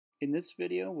In this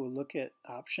video, we'll look at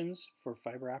options for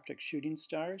fiber optic shooting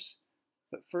stars,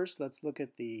 but first let's look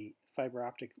at the fiber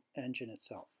optic engine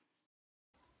itself.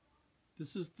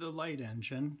 This is the light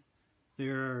engine.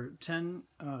 There are 10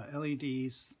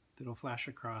 LEDs that'll flash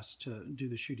across to do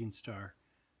the shooting star.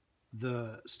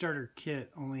 The starter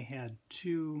kit only had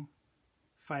 2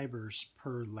 fibers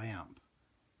per lamp.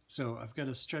 So I've got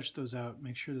to stretch those out,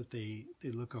 make sure that they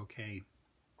look okay.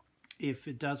 If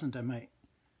it doesn't, I might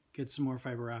get some more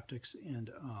fiber optics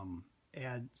and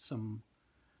add some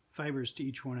fibers to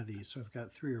each one of these. So I've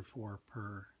got 3 or 4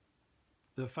 per.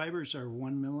 The fibers are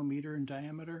 1 millimeter in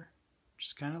diameter, which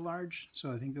is kind of large,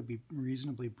 so I think they'll be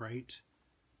reasonably bright.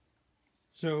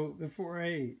 So before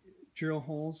I drill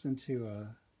holes into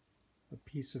a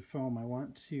piece of foam, I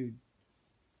want to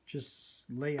just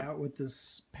lay out what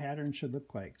this pattern should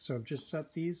look like. So I've just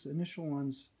set these initial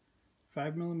ones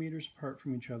 5 millimeters apart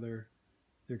from each other.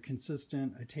 They're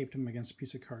consistent. I taped them against a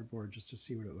piece of cardboard just to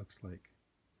see what it looks like.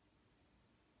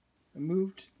 I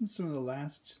moved some of the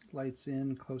last lights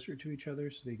in closer to each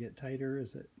other so they get tighter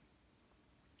as it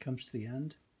comes to the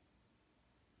end.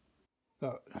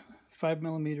 About 5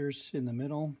 millimeters in the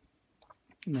middle,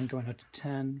 and then going up to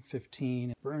 10,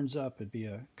 15. It burns up, it'd be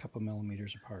a couple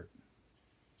millimeters apart.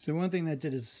 So one thing that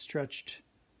did is stretched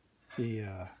the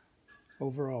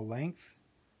overall length,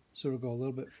 so it'll go a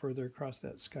little bit further across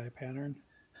that sky pattern.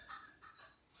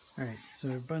 Alright, so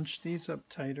I bunched these up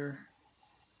tighter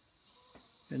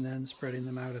and then spreading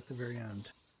them out at the very end.